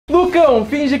Lucão,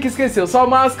 finge que esqueceu sua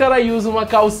máscara e usa uma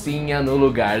calcinha no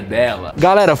lugar dela.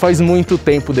 Galera, faz muito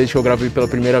tempo desde que eu gravei pela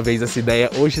primeira vez essa ideia.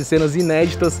 Hoje, cenas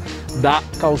inéditas da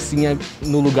calcinha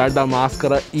no lugar da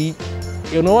máscara. E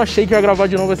eu não achei que ia gravar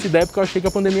de novo essa ideia porque eu achei que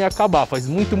a pandemia ia acabar. Faz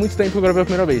muito tempo que eu gravei a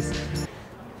primeira vez.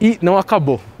 E não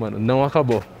acabou, mano, não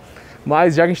acabou.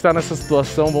 Mas já que a gente tá nessa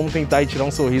situação, vamos tentar tirar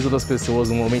um sorriso das pessoas,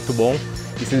 um momento bom.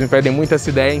 E vocês me pedem muito essa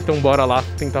ideia, então bora lá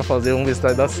tentar fazer, vamos ver se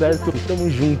vai dar certo. Tamo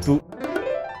junto.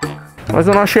 Mas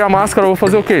eu não achei a máscara, eu vou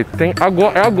fazer o quê? Tem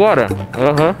agora, é agora.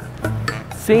 Aham.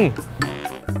 Sim.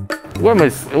 Ué,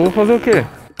 mas eu vou fazer o quê?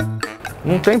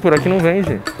 Não tem, por aqui não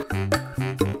vende.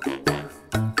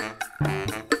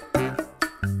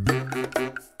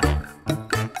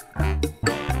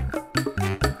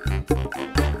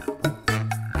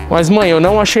 Mas mãe, eu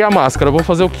não achei a máscara, eu vou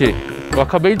fazer o quê? Eu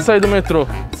acabei de sair do metrô.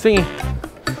 Sim.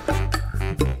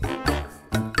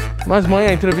 Mas mãe,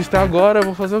 a entrevista é agora, eu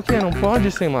vou fazer o quê? Não pode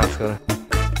ir sem máscara.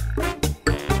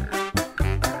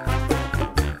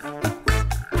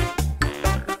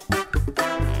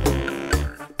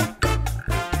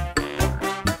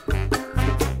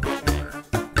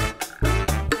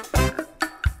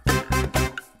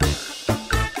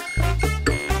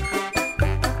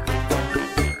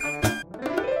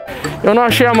 Eu não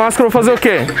achei a máscara, vou fazer o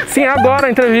quê? Sim, agora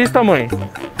a entrevista, mãe.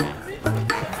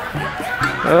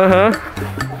 Aham.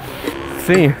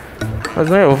 Sim. Mas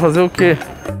mãe, eu vou fazer o quê?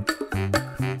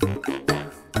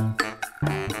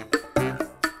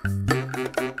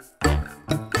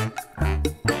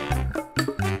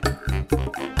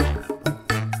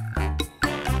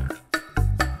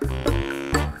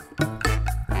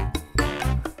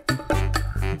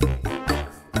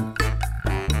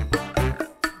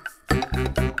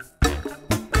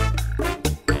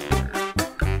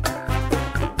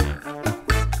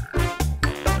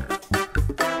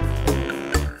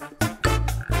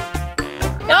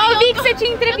 Eu vi que você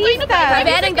tinha entrevista. Tá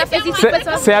vendo? Ainda fez isso com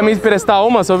pessoas. Você ia me emprestar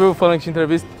uma? Você ouviu falando que tinha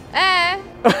entrevista? É.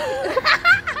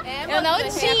 Eu não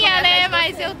tinha, né?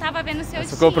 Mas eu tava vendo o seu dia.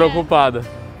 Ficou preocupada.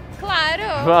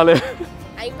 Claro. Valeu.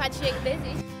 A empatia que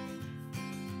desiste.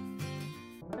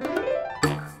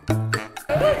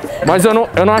 Mas eu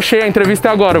não achei a entrevista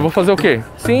agora, eu vou fazer o quê?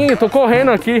 Sim, eu tô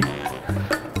correndo aqui.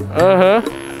 Aham.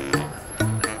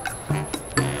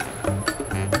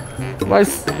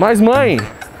 Mas mãe...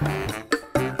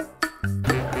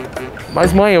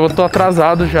 Mas mãe, eu tô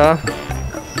atrasado já.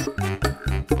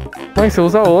 Mãe, você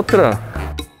usa outra.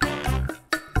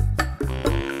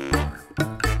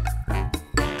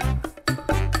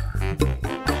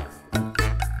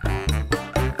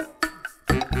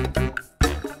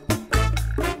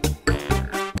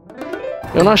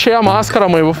 Eu não achei a máscara,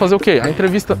 mãe. Eu vou fazer o quê? A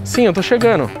entrevista... Sim, eu tô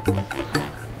chegando.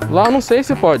 Lá eu não sei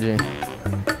se pode.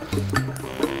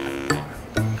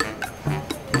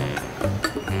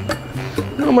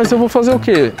 Não, mas eu vou fazer o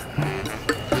quê?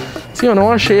 Sim, eu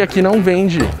não achei aqui, não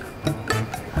vende.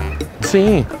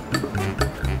 Sim.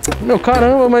 Meu,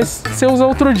 caramba, mas você usa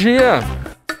outro dia.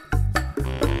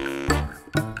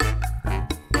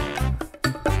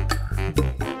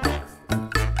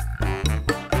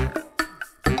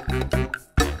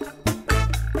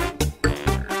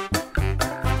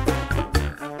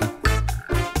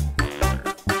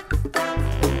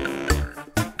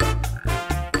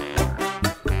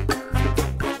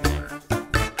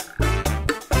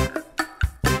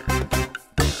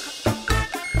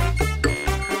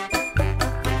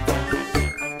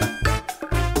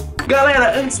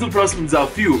 Galera, antes do próximo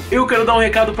desafio, eu quero dar um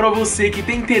recado pra você que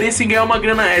tem interesse em ganhar uma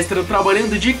grana extra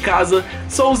trabalhando de casa,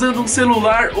 só usando um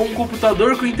celular ou um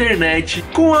computador com internet.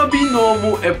 Com a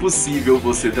Binomo é possível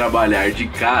você trabalhar de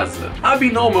casa. A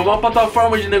Binomo é uma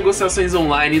plataforma de negociações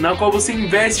online na qual você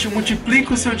investe e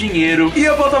multiplica o seu dinheiro, e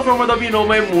a plataforma da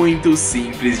Binomo é muito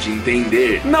simples de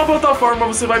entender. Na plataforma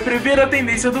você vai prever a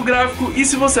tendência do gráfico e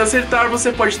se você acertar,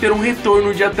 você pode ter um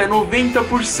retorno de até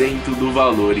 90% do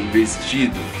valor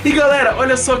investido. E galera,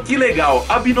 olha só que legal,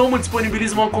 a Binomo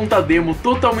disponibiliza uma conta demo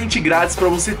totalmente grátis para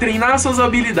você treinar suas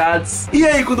habilidades. E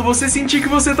aí, quando você sentir que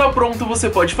você tá pronto, você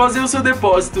pode fazer o seu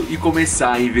depósito e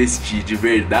começar a investir de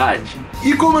verdade.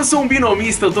 E como eu sou um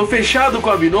binomista, eu tô fechado com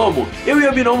a Binomo, eu e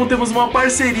a Binomo temos uma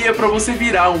parceria para você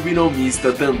virar um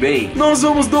binomista também. Nós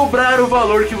vamos dobrar o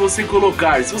valor que você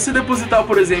colocar. Se você depositar,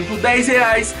 por exemplo,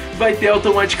 R$10, vai ter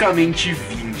automaticamente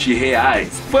 20 R$20.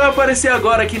 Vai aparecer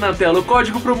agora aqui na tela o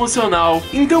código promocional,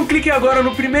 então clique agora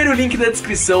no primeiro link da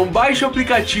descrição, baixe o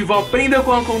aplicativo, aprenda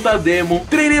com a conta demo,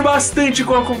 treine bastante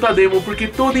com a conta demo, porque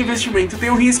todo investimento tem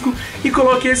um risco, e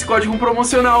coloque esse código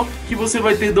promocional que você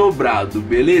vai ter dobrado,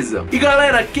 beleza? E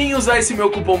galera, quem usar esse meu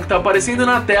cupom que tá aparecendo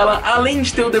na tela, além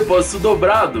de ter o depósito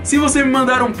dobrado, se você me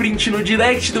mandar um print no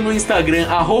direct do meu Instagram,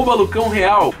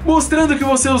 @lucãoreal, mostrando que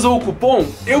você usou o cupom,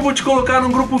 eu vou te colocar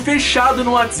num grupo fechado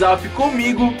no WhatsApp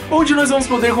comigo, onde nós vamos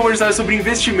poder conversar sobre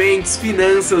investimentos,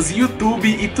 finanças, YouTube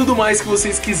e tudo mais que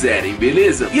vocês quiserem,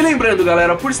 beleza? E lembrando,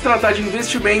 galera, por se tratar de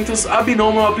investimentos, a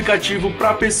Binomo é um aplicativo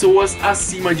para pessoas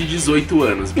acima de 18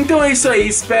 anos. Então é isso aí,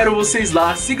 espero vocês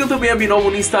lá. Sigam também a Binomo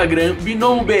no Instagram,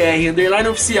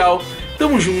 BinomoBR_oficial.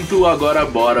 Tamo junto, agora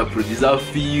bora pro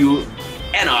desafio.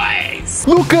 É nóis!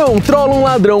 Lucão trola um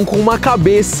ladrão com uma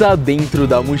cabeça dentro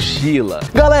da mochila.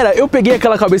 Galera, eu peguei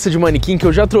aquela cabeça de manequim que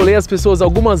eu já trolei as pessoas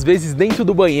algumas vezes dentro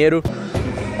do banheiro.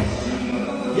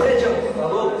 E aí, Tiago,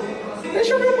 falou?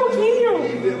 Deixa eu ver um pouquinho.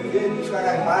 Deixa eu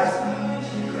cagar em paz.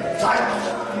 Sai!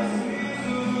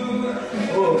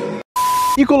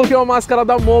 E coloquei uma máscara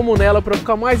da Momo nela pra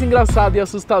ficar mais engraçada e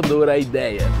assustadora a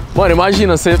ideia. Mano,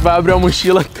 imagina, você vai abrir a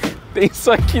mochila, tem isso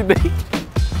aqui dentro.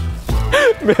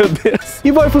 Meu Deus.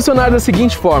 E vai funcionar da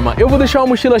seguinte forma: eu vou deixar uma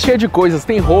mochila cheia de coisas,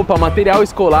 tem roupa, material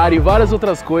escolar e várias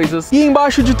outras coisas. E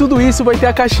embaixo de tudo isso vai ter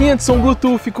a caixinha de som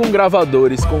Bluetooth com um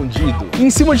gravador escondido. E em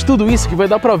cima de tudo isso, que vai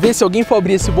dar pra ver se alguém for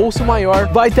abrir esse bolso maior,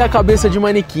 vai ter a cabeça de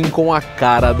manequim com a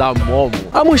cara da Momo.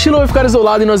 A mochila vai ficar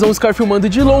isolada e nós vamos ficar filmando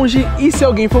de longe. E se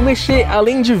alguém for mexer,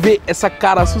 além de ver essa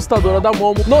cara assustadora da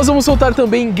Momo, nós vamos soltar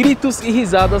também gritos e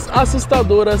risadas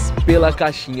assustadoras pela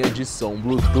caixinha de som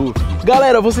Bluetooth.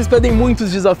 Galera, vocês pedem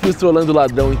muitos desafios trollando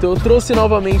ladrão, então eu trouxe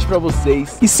novamente pra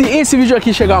vocês. E se esse vídeo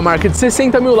aqui chegar à marca de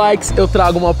 60 mil likes, eu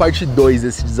trago uma parte 2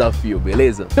 desse desafio,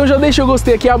 beleza? Então já deixa o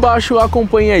gostei aqui abaixo,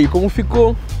 acompanha aí como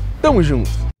ficou. Tamo junto!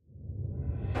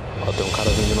 Ó, tem um cara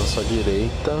vindo na sua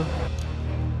direita.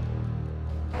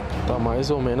 Tá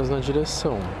mais ou menos na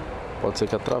direção. Pode ser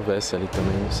que atravesse ali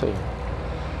também, não sei.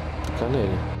 Fica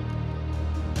nele.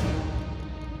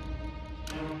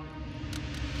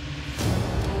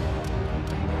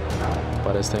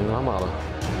 Parece que tá indo na mala.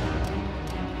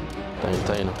 Tá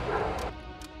indo.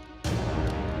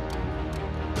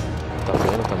 Tá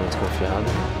vendo? Tá meio desconfiado.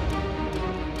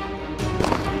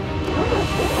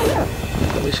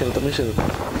 Tá mexendo. Vai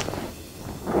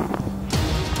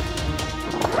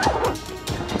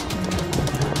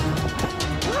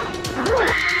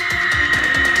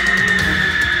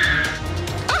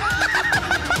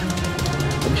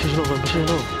mexer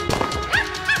de novo.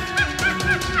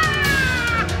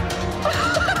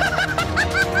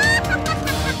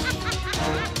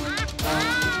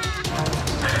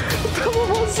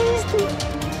 Susto!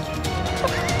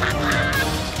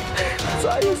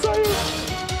 Saiu!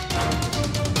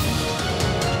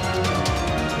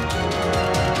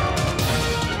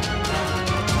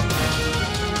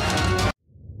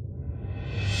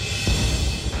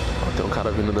 Ó, tem um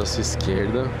cara vindo da sua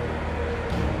esquerda.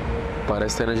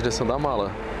 Parece estar na direção da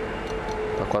mala.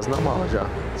 Tá quase na mala já,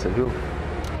 você viu?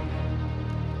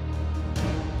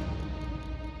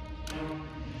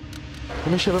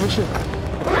 Vai mexer.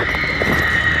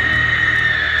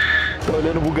 Tá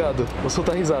olhando bugado, vou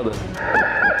soltar risada.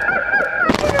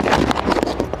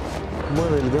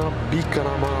 Mano, ele deu uma bica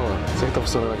na mala. Será que tá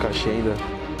funcionando a caixinha ainda?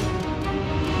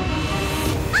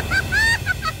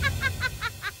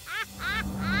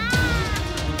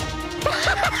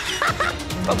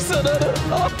 Tá funcionando!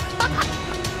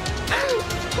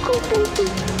 Ficou puto!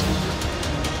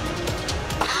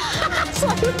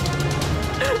 Saiu!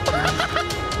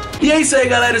 E é isso aí,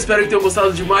 galera, espero que tenham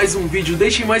gostado de mais um vídeo.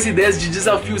 Deixem mais ideias de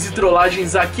desafios e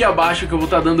trollagens aqui abaixo, que eu vou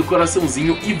estar dando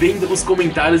coraçãozinho e vendo os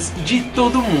comentários de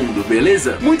todo mundo,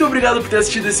 beleza? Muito obrigado por ter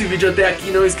assistido esse vídeo até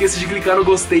aqui. Não esqueça de clicar no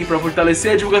gostei para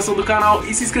fortalecer a divulgação do canal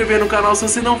e se inscrever no canal se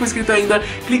você não for inscrito ainda,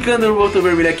 clicando no botão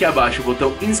vermelho aqui abaixo, o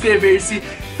botão inscrever-se.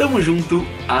 Tamo junto,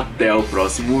 até o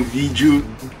próximo vídeo.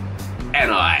 É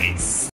nóis!